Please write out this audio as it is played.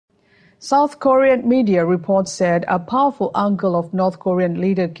South Korean media reports said a powerful uncle of North Korean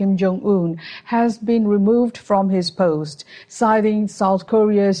leader Kim Jong-un has been removed from his post. Citing South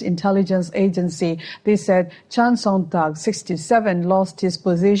Korea's intelligence agency, they said Chan Song-tak, 67, lost his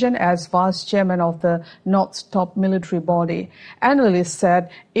position as vice chairman of the North's top military body. Analysts said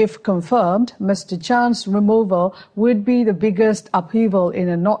if confirmed, Mr. Chan's removal would be the biggest upheaval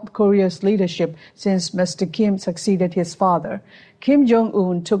in North Korea's leadership since Mr. Kim succeeded his father. Kim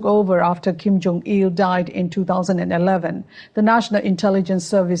Jong-un took over after Kim Jong-il died in 2011. The National Intelligence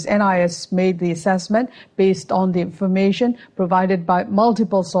Service (NIS) made the assessment based on the information provided by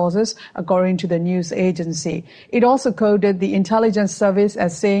multiple sources, according to the news agency. It also quoted the intelligence service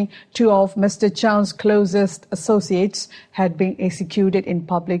as saying two of Mr. Chan's closest associates had been executed in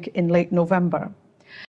public in late November.